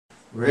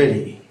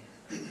Ready.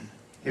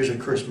 Here's a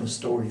Christmas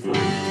story for you.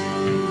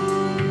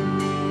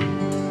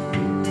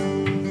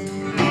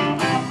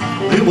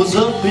 It was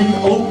up in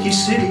Okie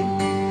City.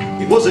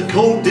 It was a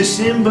cold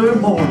December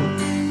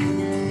morning,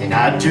 and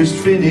I just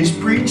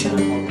finished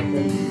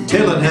preaching,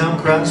 telling how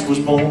Christ was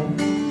born.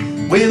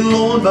 When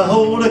lo and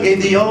behold, I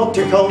gave the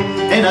altar call,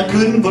 and I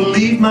couldn't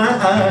believe my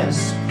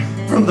eyes.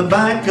 From the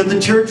back of the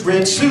church,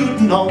 red suit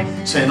and all,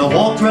 Santa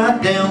walked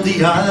right down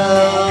the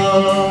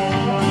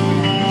aisle.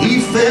 He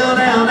fell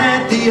down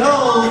at the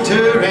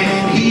altar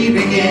and he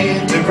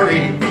began to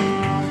pray.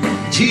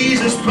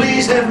 Jesus,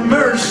 please have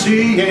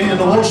mercy and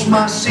wash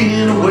my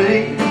sin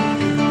away.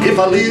 If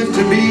I live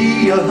to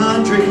be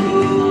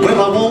 100,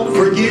 well, I won't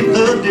forget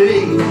the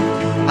day.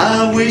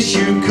 I wish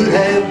you could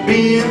have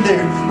been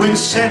there when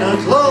Santa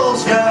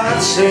Claus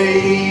got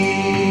saved.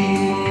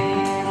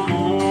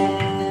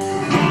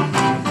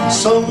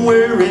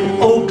 Somewhere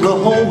in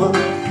Oklahoma,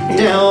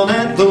 down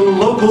at the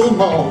local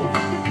mall,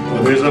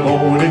 well, there's a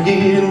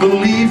born-again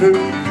believer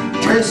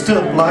dressed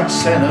up like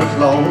Santa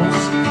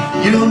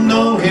Claus. You'll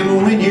know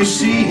him when you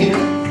see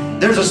him.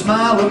 There's a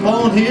smile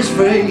upon his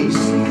face.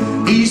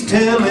 He's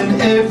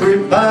telling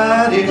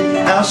everybody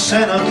how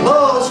Santa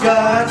Claus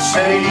got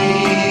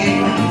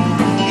saved.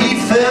 He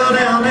fell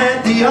down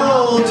at the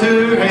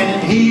altar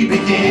and he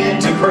began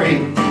to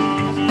pray.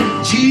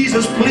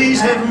 Jesus, please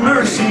have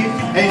mercy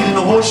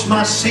and wash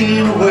my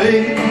sin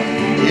away.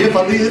 If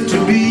I live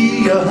to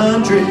be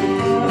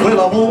 100, well,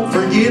 I won't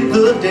forget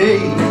the day.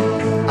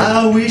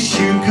 I wish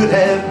you could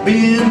have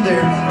been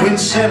there when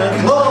Santa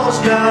Claus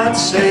got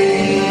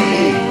saved.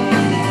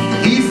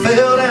 He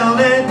fell down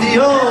at the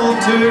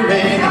altar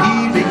and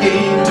he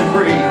began to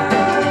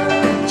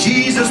pray.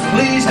 Jesus,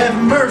 please have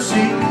mercy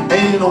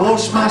and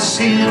wash my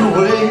sin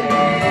away.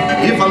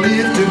 If I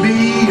live to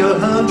be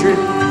 100,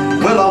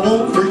 well, I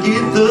won't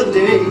forget the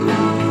day.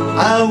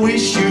 I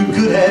wish you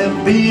could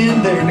have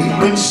been there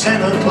when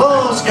Santa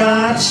Claus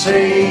got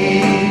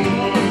saved.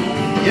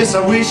 Yes,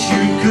 I wish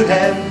you could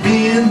have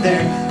been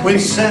there when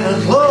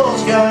Santa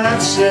Claus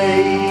got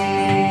saved.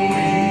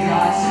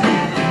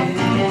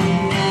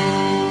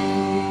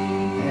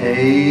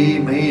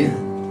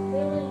 Amen.